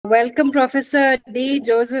Welcome, Professor D.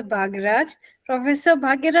 Joseph Bagyaraj. Professor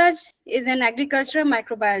Bagyaraj is an agricultural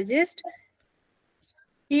microbiologist.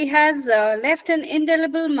 He has left an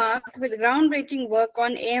indelible mark with groundbreaking work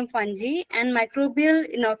on AM fungi and microbial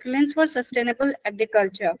inoculants for sustainable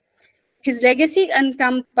agriculture. His legacy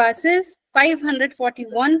encompasses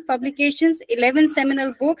 541 publications, 11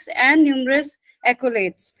 seminal books, and numerous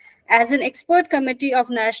accolades. As an expert committee of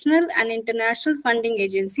national and international funding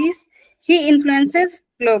agencies, he influences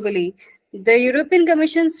globally. The European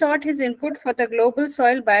Commission sought his input for the Global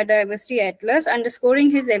Soil Biodiversity Atlas,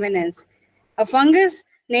 underscoring his eminence. A fungus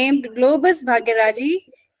named Globus Bagyaraji,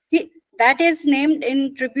 that is named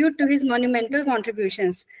in tribute to his monumental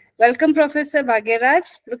contributions. Welcome, Professor Bagyaraj.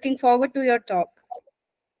 Looking forward to your talk.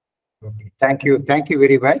 Okay, thank you. Thank you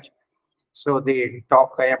very much. So the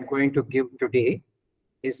talk I am going to give today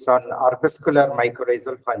is on arbuscular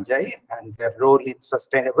mycorrhizal fungi and their role in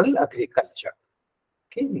sustainable agriculture.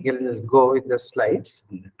 Okay, we'll go with the slides.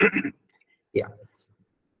 Yeah.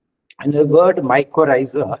 And the word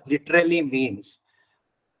mycorrhiza literally means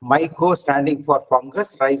myco standing for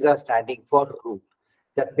fungus, rhiza standing for root.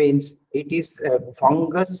 That means it is a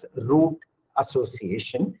fungus root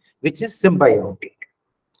association, which is symbiotic.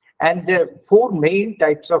 And there are four main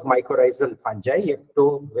types of mycorrhizal fungi: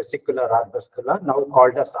 ecto, vesicular, arbuscular, now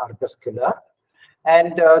called as arbuscular.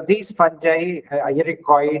 And these fungi,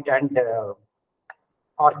 ericoid and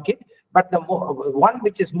orchid, but the one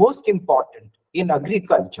which is most important in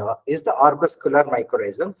agriculture is the arbuscular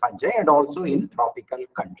mycorrhizal fungi, and also in tropical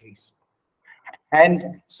countries.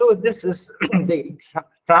 And so this is the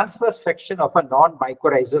transverse section of a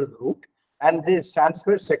non-mycorrhizal root and this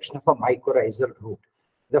transverse section of a mycorrhizal root.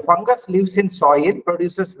 The fungus lives in soil,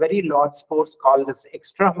 produces very large spores called as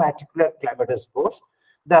extramaticular chlamydospores.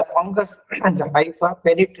 The fungus and the hypha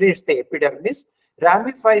penetrates the epidermis,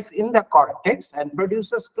 ramifies in the cortex and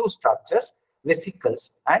produces two structures,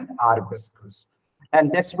 vesicles and arbuscles.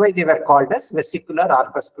 And that's why they were called as vesicular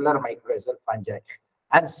arbuscular mycorrhizal fungi.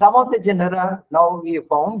 And some of the genera, now we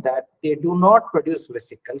found that they do not produce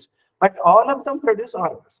vesicles, but all of them produce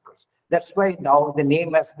arbuscles. That's why now the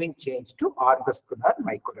name has been changed to arbuscular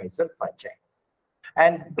mycorrhizal fungi.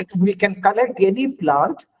 And we can collect any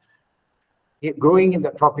plant growing in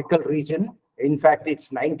the tropical region. In fact, it's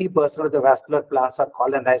 90% of the vascular plants are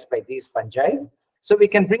colonized by these fungi. So we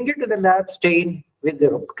can bring it to the lab, stain with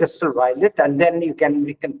the crystal violet, and then we can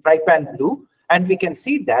trypan blue, and we can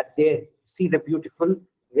see that they see the beautiful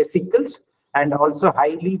vesicles and also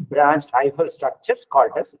highly branched hyphal structures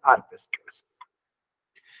called as arbuscles.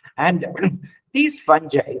 And these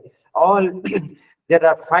fungi, there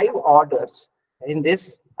are 5 orders in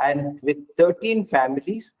this, and with 13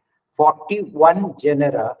 families, 41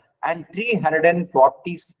 genera, and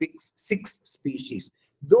 346 species.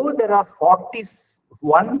 Though there are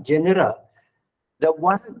 41 genera, the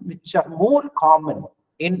one which are more common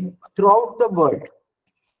throughout the world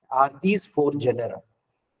are these 4 genera.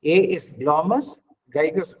 A is Glomus,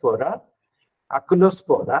 Gygospora,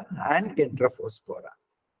 Aculospora, and Dendrophospora.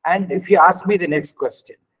 And if you ask me the next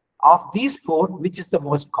question, of these 4, which is the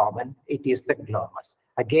most common? It is the Glomus.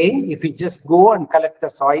 Again, if you just go and collect the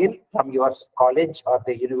soil from your college or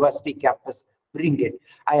the university campus, bring it.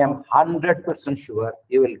 I am 100% sure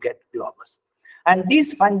you will get Glomus. And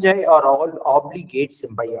these fungi are all obligate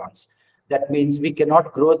symbionts. That means we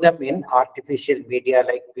cannot grow them in artificial media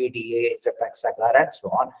like PDA, Cepax-agar, and so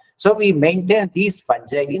on. So we maintain these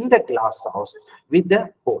fungi in the glass house with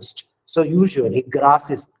the host. So usually grass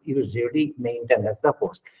is usually maintained as the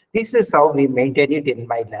host. This is how we maintain it in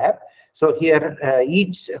my lab. So here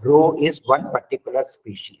each row is one particular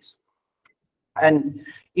species. And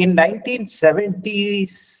in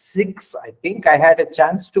 1976, I think I had a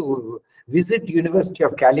chance to visit University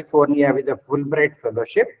of California with a Fulbright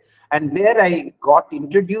fellowship, and where I got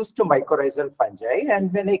introduced to mycorrhizal fungi.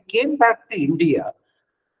 And when I came back to India,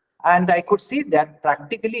 and I could see that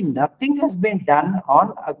practically nothing has been done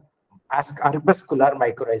on arbuscular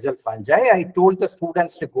mycorrhizal fungi. I told the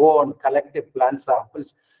students to go and collect the plant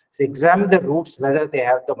samples, to examine the roots, whether they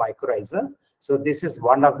have the mycorrhiza. So this is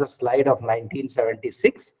one of the slide of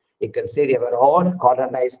 1976. You can see they were all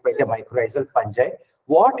colonized by the mycorrhizal fungi.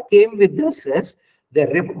 What came with this is the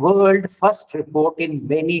world first report in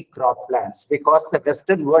many crop plants, because the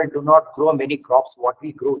Western world do not grow many crops what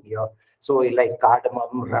we grow here. So like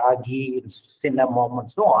cardamom, ragi, cinnamon,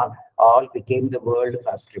 and so on, all became the world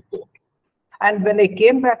first report. And when I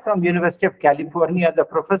came back from University of California, the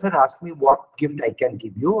professor asked me what gift I can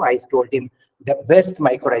give you. I told him the best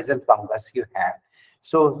mycorrhizal fungus you have.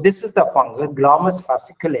 So this is the fungus, Glomus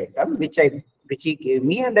fasciculatum, which he gave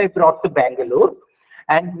me, and I brought to Bengaluru.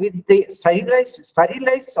 And with the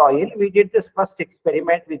sterilized soil, we did this first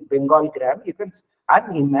experiment with Bengal gram. You can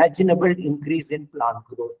unimaginable increase in plant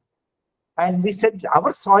growth. And we said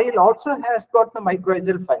our soil also has got the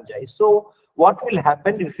mycorrhizal fungi. So what will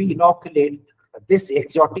happen if we inoculate this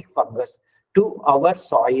exotic fungus to our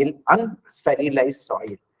soil, unsterilized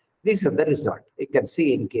soil? These are the results. You can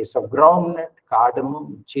see in case of groundnut,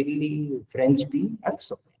 cardamom, chili, French bean, and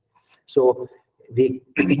so on. So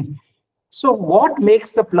so what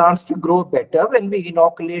makes the plants to grow better when we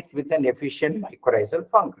inoculate with an efficient mycorrhizal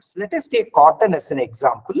fungus? Let us take cotton as an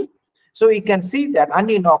example. So we can see that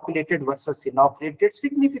uninoculated versus inoculated,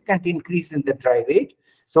 significant increase in the dry weight.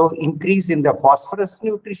 So increase in the phosphorus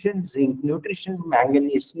nutrition, zinc nutrition,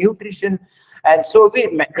 manganese nutrition, and so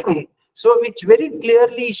which very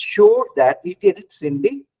clearly showed that it is in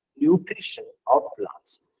the nutrition of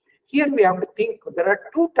plants. Here we have to think there are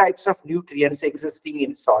two types of nutrients existing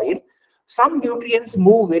in soil. Some nutrients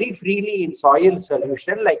move very freely in soil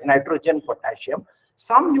solution like nitrogen, potassium.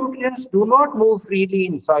 Some nutrients do not move freely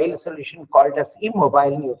in soil solution called as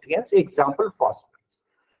immobile nutrients, example phosphorus.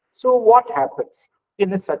 So what happens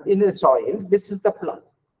in a soil? This is the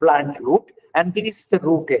plant root and this is the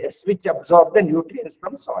root hairs which absorb the nutrients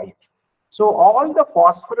from soil. So all the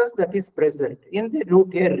phosphorus that is present in the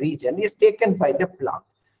root hair region is taken by the plant.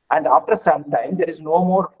 And after some time, there is no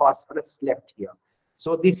more phosphorus left here.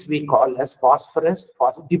 So this we call as phosphorus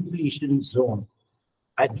depletion zone.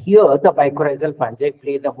 And here the mycorrhizal fungi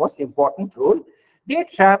play the most important role. They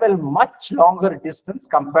travel much longer distance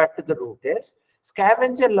compared to the root hairs,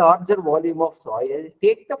 scavenge a larger volume of soil,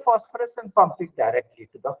 take the phosphorus and pump it directly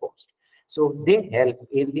to the host. So they help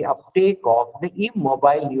in the uptake of the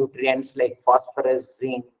immobile nutrients like phosphorus,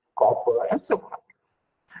 zinc, copper, and so on.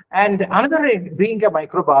 And another, being a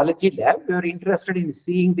microbiology lab, we are interested in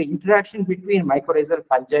seeing the interaction between mycorrhizal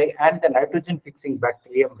fungi and the nitrogen-fixing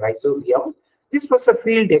bacterium Rhizobium. This was a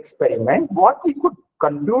field experiment. What we could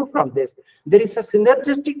conclude from this, there is a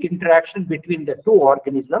synergistic interaction between the two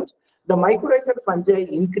organisms. The mycorrhizal fungi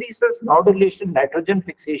increases nodulation nitrogen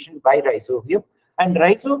fixation by Rhizobium, and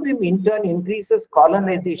Rhizobium in turn increases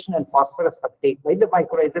colonization and phosphorus uptake by the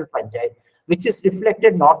mycorrhizal fungi, which is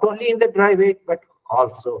reflected not only in the dry weight but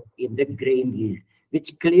also in the grain yield,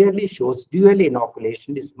 which clearly shows dual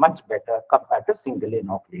inoculation is much better compared to single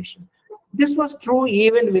inoculation. This was true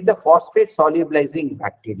even with the phosphate solubilizing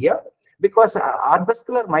bacteria, because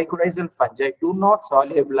arbuscular mycorrhizal fungi do not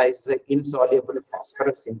solubilize the insoluble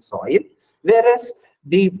phosphorus in soil, whereas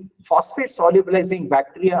the phosphate solubilizing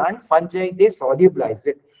bacteria and fungi, they solubilize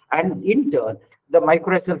it, and in turn the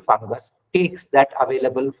mycorrhizal fungus takes that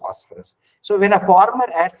available phosphorus. So when a farmer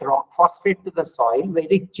adds rock phosphate to the soil,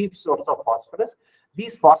 very cheap source of phosphorus,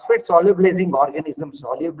 these phosphate solubilizing organisms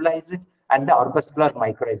solubilize it and the arbuscular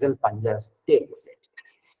mycorrhizal fungus takes it.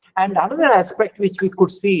 And another aspect which we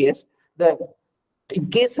could see is in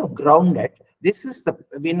case of groundnut, this is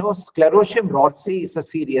we know Sclerotium rhodesi is a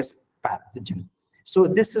serious pathogen. So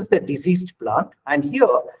this is the diseased plant, and here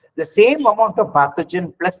the same amount of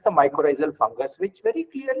pathogen plus the mycorrhizal fungus, which very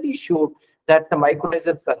clearly showed that the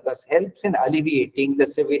mycorrhizal fungus helps in alleviating the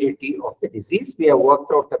severity of the disease. We have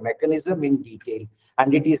worked out the mechanism in detail,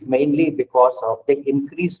 and it is mainly because of the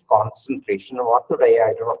increased concentration of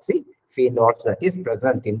orthodihydroxyphenols that is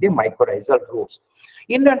present in the mycorrhizal roots.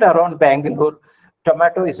 In and around Bangalore,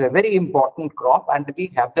 tomato is a very important crop, and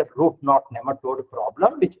we have the root knot nematode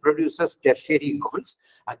problem, which produces tertiary galls.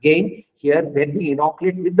 Again, here when we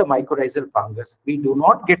inoculate with the mycorrhizal fungus, we do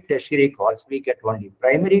not get tertiary galls, we get only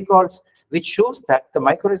primary galls, which shows that the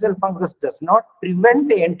mycorrhizal fungus does not prevent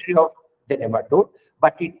the entry of the nematode,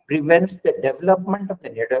 but it prevents the development of the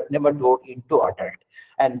nematode into adult,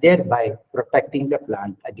 and thereby protecting the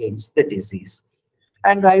plant against the disease.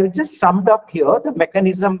 And I just summed up here the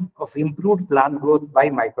mechanism of improved plant growth by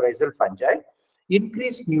mycorrhizal fungi: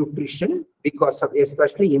 increased nutrition because of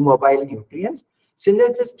especially immobile nutrients,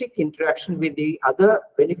 synergistic interaction with the other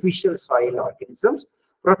beneficial soil organisms,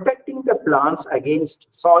 protecting the plants against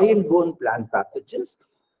soil-borne plant pathogens,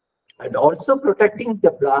 and also protecting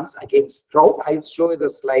the plants against drought. I'll show you the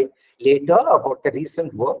slide later about the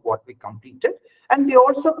recent work what we completed. And they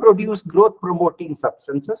also produce growth-promoting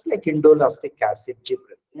substances like indolactic acid,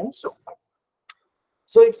 gibberellin, and so on.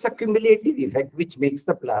 So it's a cumulative effect which makes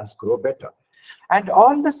the plants grow better. And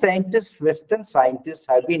all the scientists, Western scientists,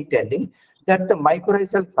 have been telling that the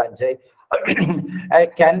mycorrhizal fungi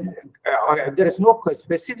there is no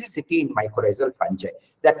specificity in mycorrhizal fungi.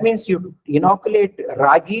 That means you inoculate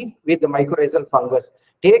ragi with the mycorrhizal fungus,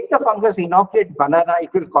 take the fungus, inoculate banana,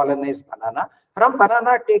 it will colonize banana. From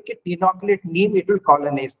banana, take it, inoculate neem, it will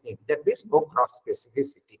colonize neem. That means no cross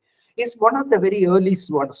specificity. is one of the very early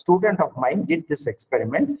one student of mine did this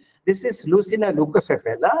experiment. This is Lucina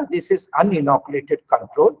leucocephala. This is uninoculated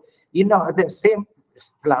control in the same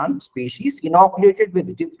plant species inoculated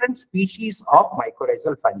with different species of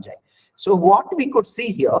mycorrhizal fungi. So what we could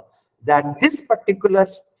see here, that this particular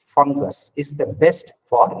fungus is the best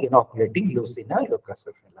for inoculating Lucina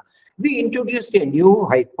leucocephala. We introduced a new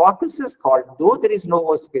hypothesis called, though there is no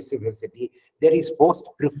specificity, there is host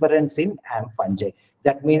preference in AM fungi.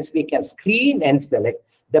 That means we can screen and select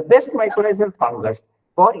the best mycorrhizal fungus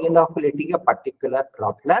for inoculating a particular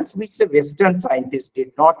crop plants, which the Western scientists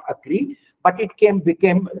did not agree, but it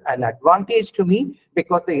became an advantage to me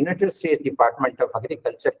because the United States Department of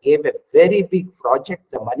Agriculture gave a very big project.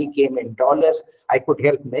 The money came in dollars. I could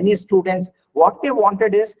help many students. What they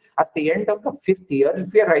wanted is, at the end of the 5th year,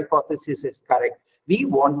 if your hypothesis is correct, we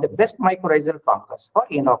want the best mycorrhizal fungus for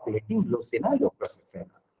inoculating Lucina leucocephala.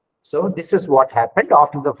 So this is what happened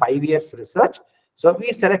after the 5 years research. So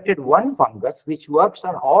we selected one fungus which works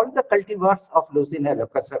on all the cultivars of Lucina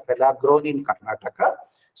leucocephala grown in Karnataka.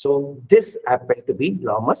 So this happened to be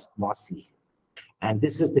Glomus mossii. And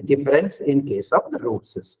this is the difference in case of the root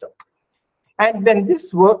system. And when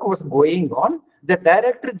this work was going on, the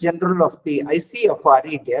Director General of the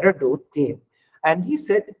ICFRE Dehradun came and he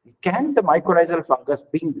said, can the mycorrhizal fungus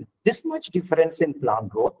bring this much difference in plant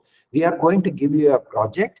growth? We are going to give you a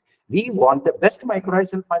project. We want the best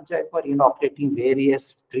mycorrhizal fungi for inoculating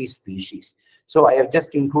various tree species. So I have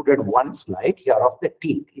just included one slide here of the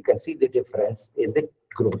teak. You can see the difference in the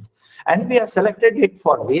growth. And we have selected it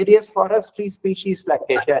for various forest tree species like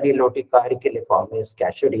Acacia nilotica, Ericaliformis,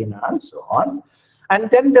 Casuarina, and so on. And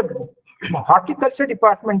then the horticulture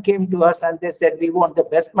department came to us and they said, we want the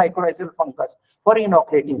best mycorrhizal fungus for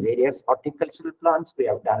inoculating various horticultural plants. We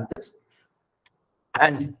have done this.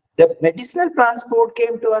 And the medicinal plants board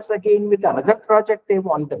came to us again with another project. They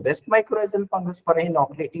want the best mycorrhizal fungus for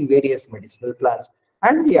inoculating various medicinal plants.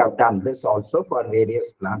 And we have done this also for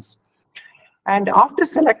various plants. And after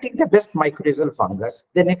selecting the best mycorrhizal fungus,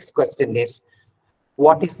 the next question is,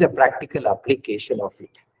 what is the practical application of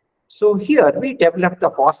it? So here we developed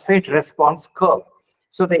the phosphate response curve.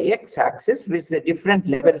 So the x-axis with the different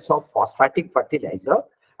levels of phosphatic fertilizer,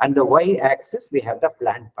 and the y-axis we have the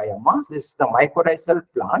plant biomass. This is the mycorrhizal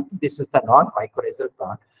plant. This is the non-mycorrhizal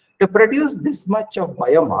plant. To produce this much of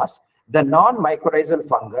biomass, the non-mycorrhizal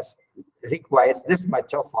fungus requires this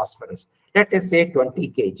much of phosphorus. Let us say 20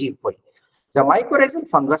 kg per. The mycorrhizal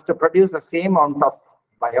fungus, to produce the same amount of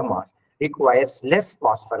biomass, requires less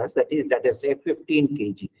phosphorus, that is, let us say 15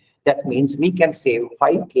 kg. That means we can save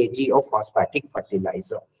 5 kg of phosphatic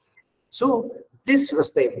fertilizer. So this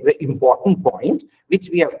was the very important point, which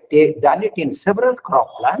we have done it in several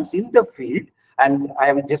crop plants in the field. And I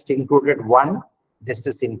have just included one. This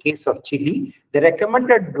is in case of chili. The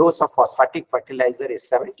recommended dose of phosphatic fertilizer is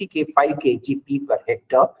 75 kg per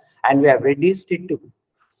hectare. And we have reduced it to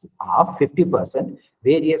half, 50%,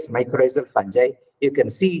 various mycorrhizal fungi. You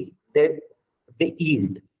can see the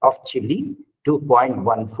yield of chili,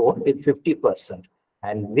 2.14 with 50%.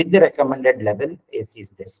 And with the recommended level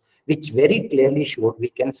is this, which very clearly showed we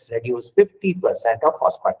can reduce 50% of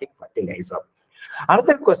phosphatic fertilizer.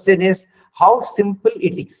 Another question is how simple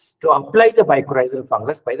it is to apply the mycorrhizal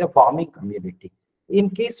fungus by the farming community. In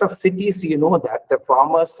case of cities, you know that the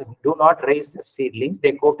farmers do not raise the seedlings.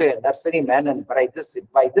 They go to a nursery man and buy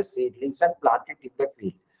the seedlings and plant it in the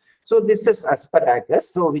field. So this is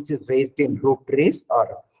asparagus, so which is raised in root trays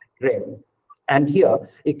or grain. And here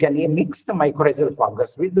you can mix the mycorrhizal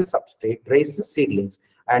fungus with the substrate, raise the seedlings,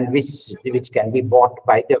 and which can be bought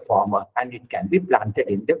by the farmer, and it can be planted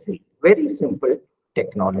in the field. Very simple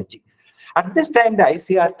technology. At this time, the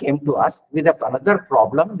ICR came to us with another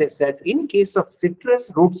problem. They said, in case of citrus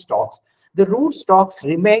rootstocks, the rootstocks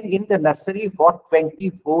remain in the nursery for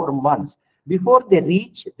 24 months before they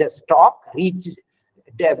reach the stalk,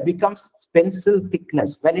 becomes pencil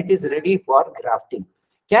thickness when it is ready for grafting.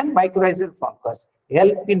 Can mycorrhizal fungus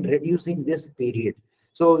help in reducing this period?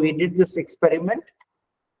 So we did this experiment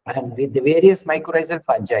and with the various mycorrhizal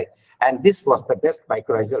fungi, and this was the best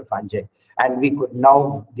mycorrhizal fungi. And we could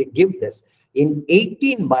now give this. In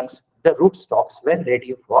 18 months, the rootstocks were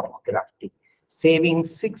ready for grafting, saving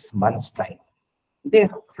 6 months' time. The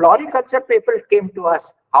floriculture people came to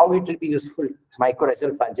us how it will be useful.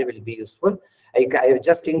 Mycorrhizal fungi will be useful. I have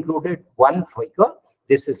just included one figure.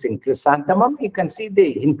 This is in chrysanthemum. You can see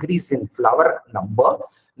the increase in flower number.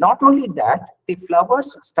 Not only that, the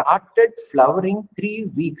flowers started flowering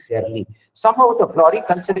 3 weeks early. Somehow the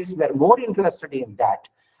floriculturists were more interested in that.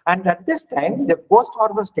 And at this time, the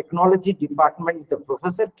post-harvest technology department, the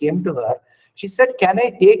professor came to her. She said, can I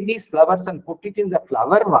take these flowers and put it in the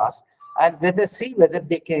flower vase and see whether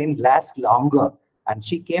they can last longer? And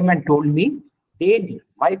she came and told me,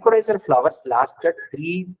 mycorrhizal flowers lasted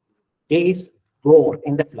 3 days more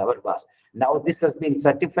in the flower vase. Now this has been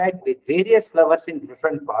certified with various flowers in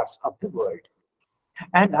different parts of the world.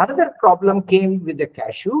 And another problem came with the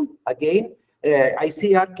cashew. Again,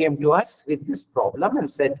 ICR came to us with this problem and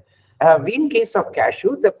said, in case of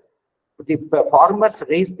cashew, the farmers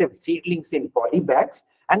raised the seedlings in poly bags,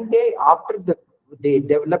 and they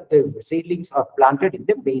developed the seedlings are planted in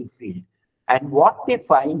the main field. And what they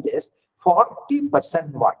find is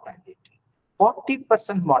 40% mortality.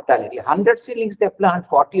 40% mortality. 100 seedlings they plant,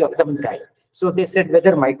 40 of them die. So they said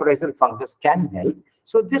whether mycorrhizal fungus can help.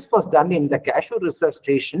 So this was done in the cashew research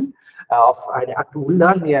station at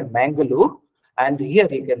Ullal near Mangalore. And here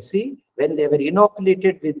you can see when they were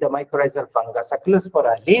inoculated with the mycorrhizal fungus,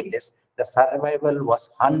 Acylospora laevis, the survival was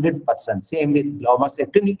 100%. Same with Glomus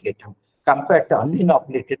ethnicatum compared to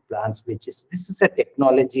uninoculated plants, this is a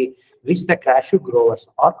technology which the cashew growers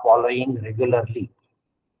are following regularly.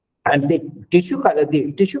 And the tissue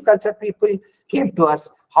culture people came to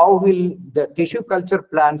us, how will the tissue culture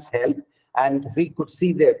plants help? And we could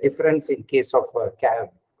see the difference in case of the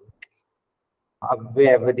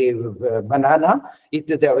banana.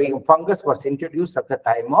 The fungus was introduced at the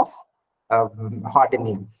time of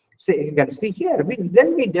hardening. So you can see here,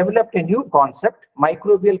 then we developed a new concept,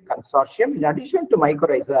 microbial consortium. In addition to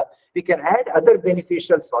mycorrhiza, we can add other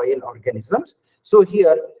beneficial soil organisms. So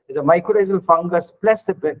here, the mycorrhizal fungus plus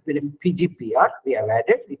the PGPR, we have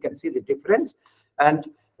added. You can see the difference. And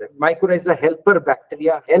mycorrhiza helper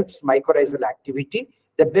bacteria helps mycorrhizal activity.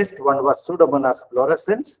 The best one was Pseudomonas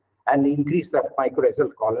fluorescens and increase of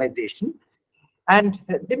mycorrhizal colonization. And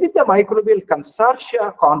with the microbial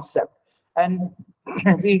consortia concept, and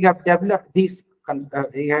we have developed these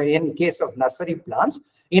in case of nursery plants,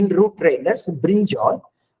 in root trainers, brinjal,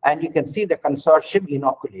 and you can see the consortium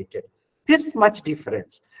inoculated. This much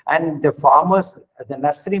difference. And the farmers, the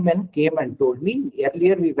nurserymen came and told me,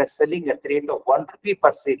 earlier we were selling at the rate of 1 rupee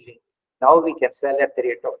per seedling. Now we can sell at the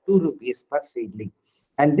rate of 2 rupees per seedling.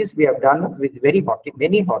 And this we have done with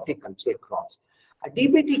many horticultural crops.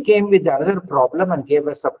 DBT came with another problem and gave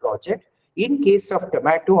us a project. In case of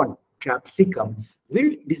tomato and capsicum,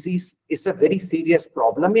 wilt disease is a very serious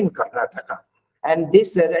problem in Karnataka. And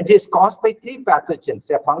this it is caused by 3 pathogens,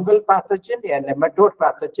 a fungal pathogen, a nematode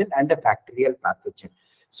pathogen, and a bacterial pathogen.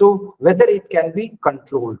 So whether it can be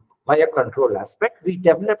controlled by a control aspect, we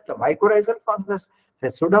developed a mycorrhizal fungus, the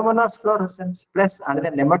Pseudomonas fluorescens, plus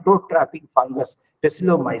another nematode trapping fungus,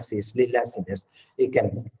 Bacillomyces liliaceus. It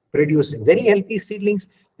can produce very healthy seedlings.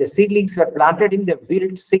 The seedlings were planted in the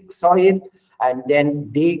wilt, sick soil, and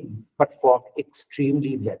then they performed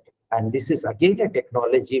extremely well. And this is again a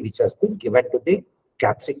technology which has been given to the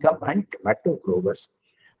capsicum and tomato growers.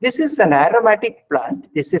 This is an aromatic plant.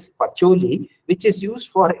 This is patchouli, which is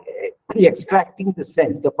used for extracting the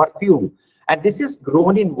scent, the perfume. And this is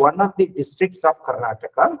grown in one of the districts of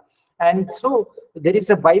Karnataka. And so there is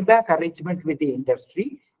a buyback arrangement with the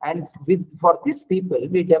industry. And for these people,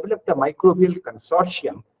 we developed a microbial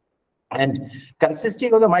consortium. And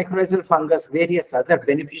consisting of the mycorrhizal fungus, various other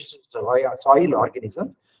beneficial soil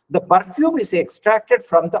organisms, the perfume is extracted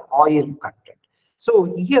from the oil content.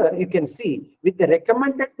 So here you can see with the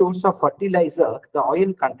recommended dose of fertilizer, the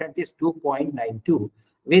oil content is 2.92.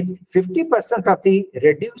 With 50% of the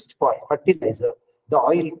reduced for fertilizer, the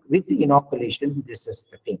oil with the inoculation, this is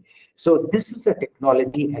the thing. So this is a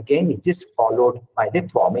technology, again, it is followed by the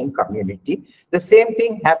farming community. The same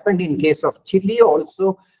thing happened in case of chili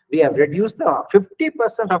also. We have reduced the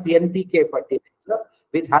 50% of NPK fertilizer.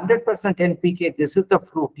 With 100% NPK, this is the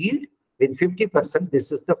fruit yield. With 50%,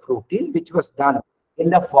 this is the fruit yield, which was done in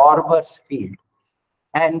the farmer's field.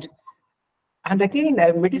 And again,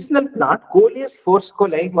 a medicinal plant, Coleus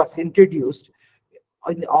forscoli, was introduced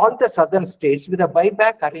in all the southern states with a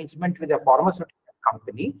buyback arrangement with a pharmaceutical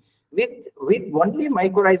company with only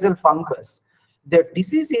mycorrhizal fungus. The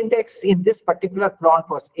disease index in this particular plant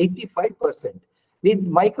was 85%. With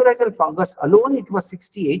mycorrhizal fungus alone, it was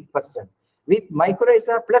 68%. With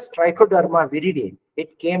mycorrhiza plus trichoderma viridae,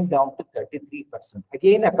 it came down to 33%.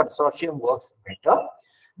 Again, a consortium works better.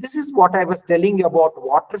 This is what I was telling you about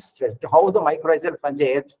water stress, how the mycorrhizal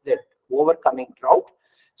fungi helps the overcoming drought.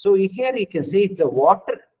 So here you can see it's a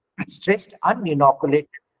water stressed uninoculated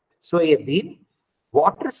soybean,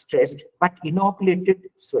 water stressed but inoculated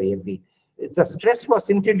soybean. The stress was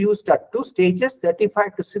introduced at 2 stages,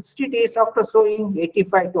 35 to 60 days after sowing,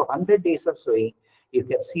 85 to 100 days of sowing. You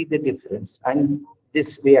can see the difference. And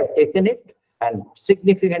This we have taken it, and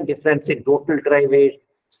significant difference in total dry weight,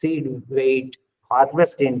 seed weight,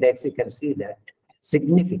 harvest index. You can see that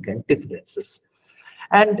significant differences.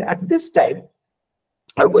 And at this time,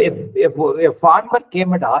 a farmer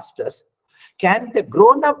came and asked us, can the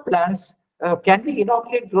grown-up plants, can we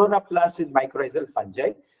inoculate grown-up plants with mycorrhizal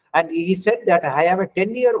fungi? And he said that I have a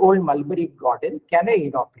 10-year-old mulberry garden, can I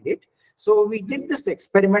inoculate? So we did this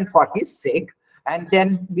experiment for his sake, and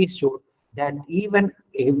then we showed that even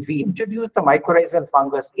if we introduce the mycorrhizal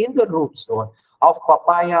fungus in the root zone of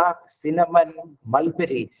papaya, cinnamon,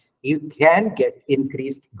 mulberry, you can get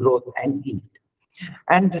increased growth and yield.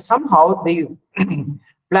 And somehow the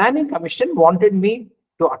Planning Commission wanted me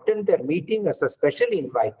to attend their meeting as a special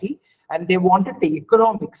invitee, and they wanted the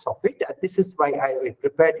economics of it. This is why I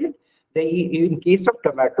prepared it. In case of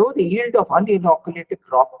tomato, the yield of uninoculated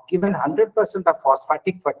crop, given 100% of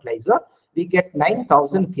phosphatic fertilizer, we get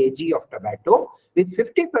 9,000 kg of tomato. With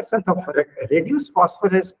 50% of reduced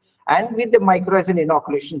phosphorus and with the mycorrhizal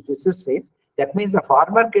inoculation, this is safe. That means the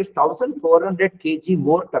farmer gets 1,400 kg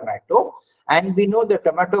more tomato. And we know the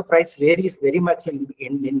tomato price varies very much in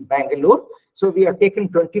Bengaluru. So we have taken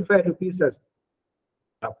 25 rupees as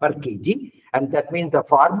per kg, and that means the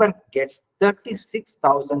farmer gets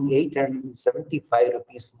 36,875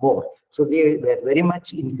 rupees more. So they were very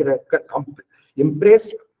much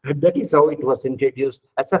impressed. That is how it was introduced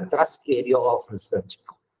as a thrust area of research.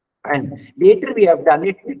 And later we have done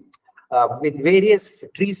it with various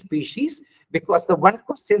tree species, because the one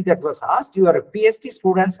question that was asked, your PhD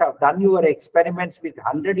students have done your experiments with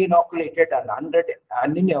 100 inoculated and 100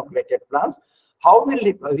 uninoculated plants. How will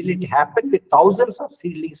it happen with thousands of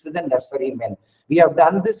seedlings with the nurserymen? We have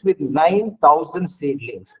done this with 9,000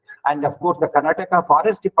 seedlings. And of course, the Karnataka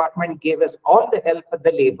Forest Department gave us all the help of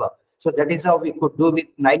the labor. So that is how we could do with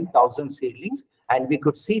 9,000 seedlings. And we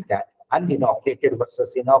could see that uninoculated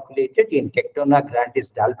versus inoculated in Tectona grandis,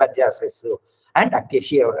 Bagyaraj, and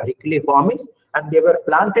Acacia auriculae, and they were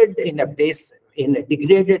planted in a place in a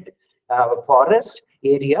degraded forest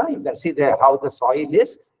area. You can see there how the soil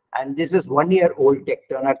is, and this is 1-year-old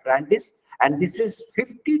Tectona grandis, and this is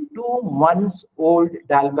 52 months old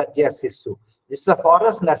Dalbergia sissu. This is a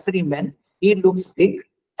forest nurseryman. He looks big,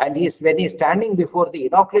 and when he's standing before the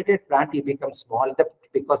inoculated plant, he becomes small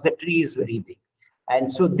because the tree is very big.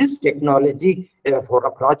 And so this technology for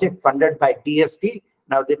a project funded by DST.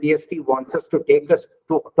 Now the DST wants us to take us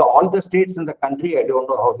to all the states in the country. I don't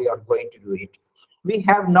know how we are going to do it. We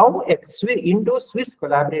have now a Indo-Swiss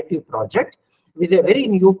collaborative project with a very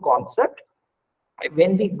new concept.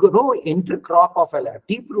 When we grow intercrop of a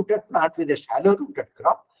deep-rooted plant with a shallow-rooted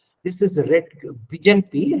crop, this is red pigeon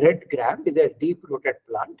pea, red gram with a deep-rooted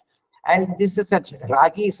plant. And this is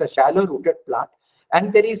ragi is a shallow-rooted plant.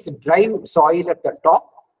 And there is dry soil at the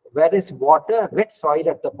top, whereas wet soil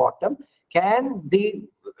at the bottom. Can the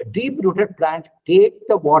deep-rooted plant take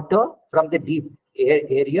the water from the deep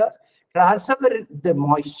areas, transfer the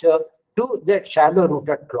moisture to the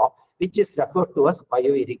shallow-rooted crop, which is referred to as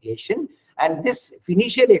bioirrigation? And this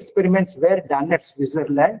initial experiments were done at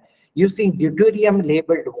Switzerland using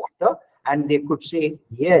deuterium-labeled water, and they could say,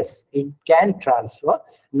 yes, it can transfer.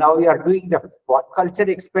 Now we are doing the pot culture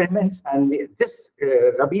experiments, and this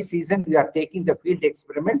Rabi season, we are taking the field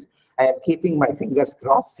experiments. I am keeping my fingers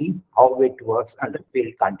crossed, see how it works under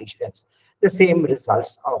field conditions. The same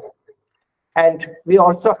results of it. And we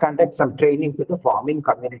also conduct some training to the farming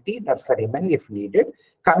community, nurserymen if needed.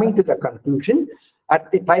 Coming to the conclusion, at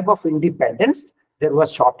the time of independence, there was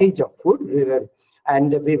shortage of food. We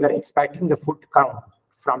were expecting the food come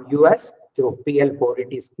from US through PL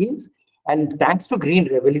 480 schemes. And thanks to Green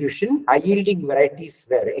Revolution, high-yielding varieties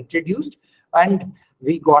were introduced, and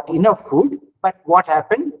we got enough food. But what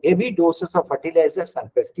happened? Heavy doses of fertilizers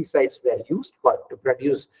and pesticides were used to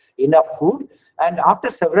produce enough food. And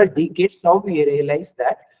after several decades, now we realize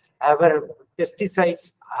that our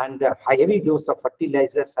pesticides and heavy dose of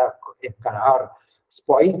fertilizers are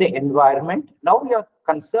spoil the environment. Now we are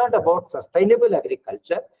concerned about sustainable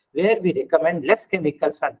agriculture, where we recommend less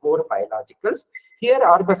chemicals and more biologicals. Here,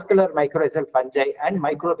 arbuscular mycorrhizal fungi and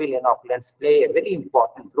microbial inoculants play a very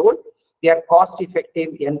important role. They are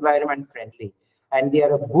cost-effective, environment-friendly, and they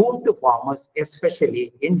are a boon to farmers,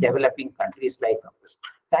 especially in developing countries like ours.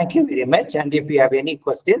 Thank you very much. And if you have any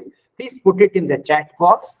questions, please put it in the chat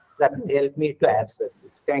box. That will help me to answer.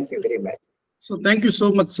 Thank you very much. So thank you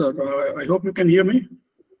so much, sir. I hope you can hear me.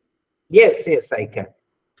 Yes, yes, I can.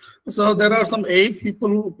 So there are some 8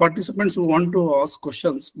 participants who want to ask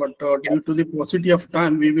questions, but due to the paucity of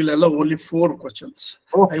time, we will allow only 4 questions.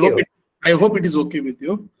 Okay. I hope it is okay with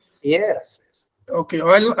you. Yes. Okay.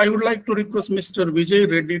 Well, I would like to request Mr.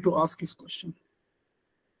 Vijay Reddy to ask his question.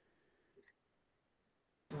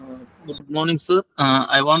 Good morning, sir.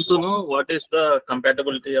 I want to know what is the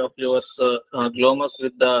compatibility of your glomus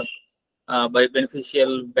with the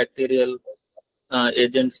beneficial bacterial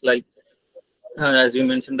agents like, as you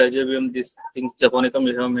mentioned, rhizobium, these things,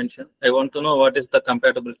 Japonicum you have mentioned. I want to know what is the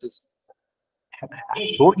compatibilities.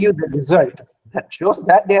 I told you the result that shows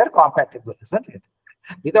that they are compatible, isn't it?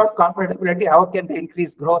 Without compatibility, how can they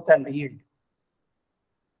increase growth and yield?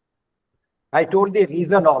 I told the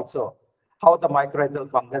reason also, how the mycorrhizal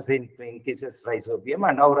fungus increases rhizobium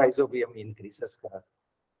and how rhizobium increases.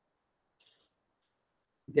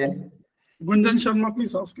 Then, Gunjan Sharma,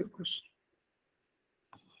 please ask your question.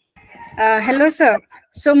 Hello, sir.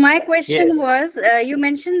 So my question Yes. was, you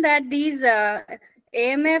mentioned that these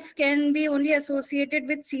AMF can be only associated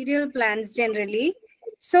with cereal plants generally.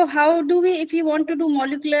 So how do we, if we want to do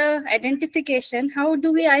molecular identification, how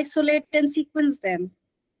do we isolate and sequence them?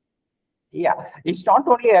 Yeah, it's not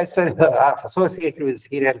only associated with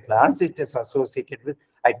cereal plants, it is associated with,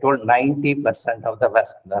 I told 90% of the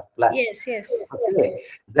vascular plants. Yes, yes. Okay,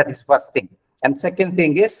 that is first thing. And second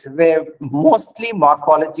thing is where mostly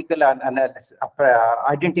morphological analysis,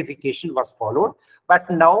 identification was followed. But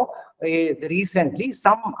now, recently,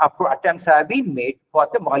 some attempts have been made for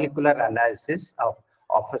the molecular analysis of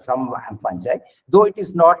some fungi. Though it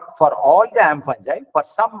is not for all the fungi, for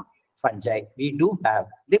some fungi, we do have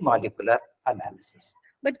the molecular analysis.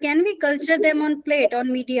 But can we culture them on plate,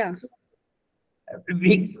 on media?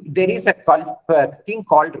 There is a thing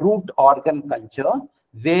called root organ culture,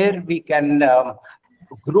 where we can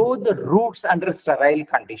grow the roots under sterile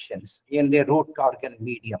conditions in the root organ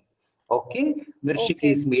medium. Okay,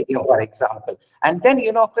 Mirshiki's medium, for example, and then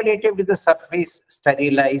inoculated with the surface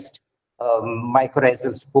sterilized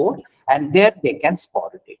mycorrhizal spore, and there they can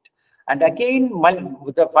sporulate. And again,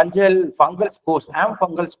 the fungal spores and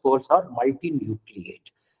fungal spores are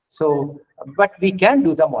multinucleate. So, but we can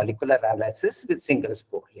do the molecular analysis with single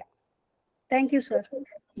spore. Yeah. Thank you, sir.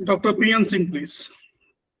 Dr. P.N. Singh, please.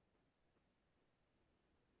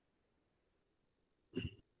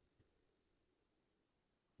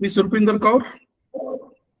 Ms. Rupinder Kaur.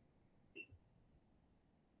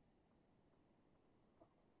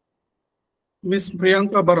 Ms.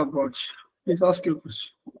 Priyanka Bharadwaj, please ask your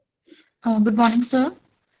question. Good morning, sir.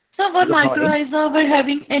 So, were mycorrhiza were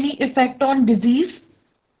having any effect on disease?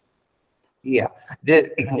 Yeah,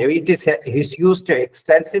 it is used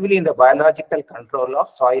extensively in the biological control of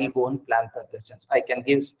soil-borne plant pathogens. I can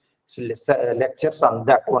give lectures on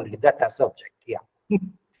that only, that as subject. Yeah.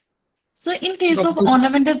 So, in case of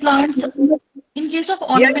ornamental plants, plants,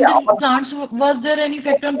 was there any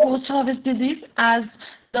effect on post-harvest disease as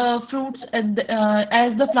the fruits,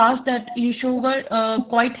 as the flowers that you show were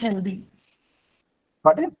quite healthy?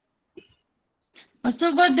 Pardon?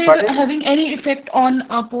 So, were they having any effect on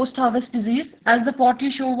post-harvest disease as the pot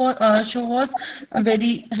you show was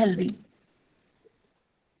very healthy?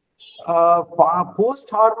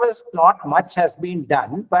 Post-harvest, not much has been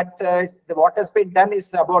done, but what has been done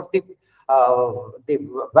is about the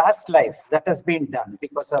vast life that has been done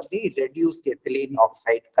because of the reduced ethylene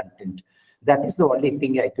oxide content. That is the only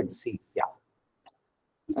thing I could see. Yeah.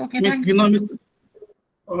 Okay. Ms. Gina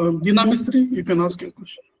Mistry, you can ask your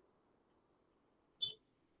question.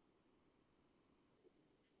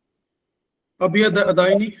 Abhiya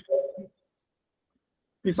Daini,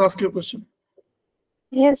 please ask your question.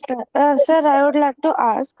 Yes, sir. Sir, I would like to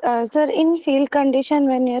ask, sir, in field condition,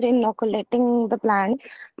 when you're inoculating the plant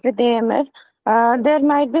with AMF, there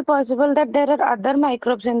might be possible that there are other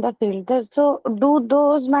microbes in the field. So, do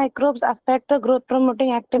those microbes affect the growth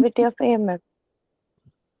promoting activity of AMF?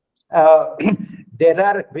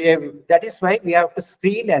 That is why we have to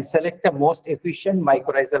screen and select the most efficient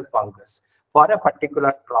mycorrhizal fungus for a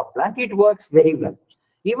particular crop plant. It works very well.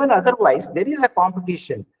 Even otherwise, there is a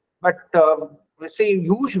competition, but see,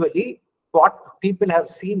 usually what people have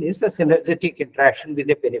seen is a synergetic interaction with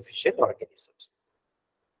the beneficial organisms.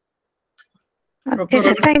 Okay,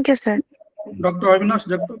 sir. Thank you, sir. Dr. Avinash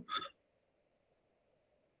Jagtap.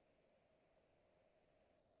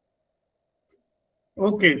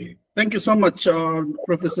 Okay, thank you so much,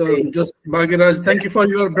 Professor Bagyaraj. Thank you for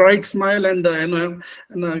your bright smile and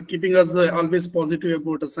keeping us always positive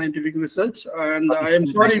about scientific research. And I am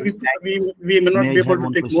sorry we may not be able to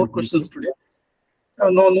take more questions today.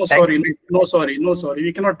 No, sorry. We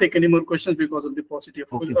cannot take any more questions because of the paucity of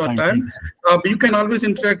time. You can always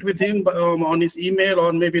interact with him on his email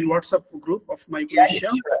or maybe in WhatsApp group of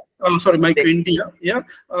MycoIndia. MycoIndia. Yeah.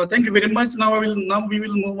 Thank you very much. Now we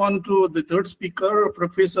will move on to the third speaker,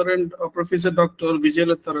 Professor Dr.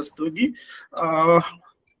 Vijayalatha Rastogi.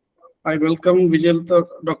 I welcome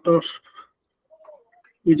Dr.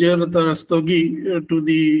 Vijayalatha Rastogi to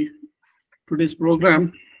the today's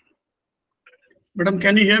program. Madam,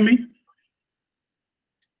 can you hear me?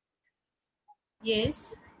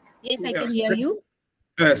 Yes. Yes, I can hear you.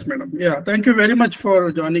 Yes, madam. Yeah, thank you very much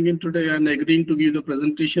for joining in today and agreeing to give the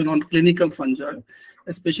presentation on clinical fungi,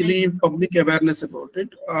 especially public awareness about it.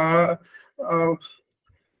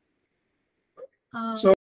 So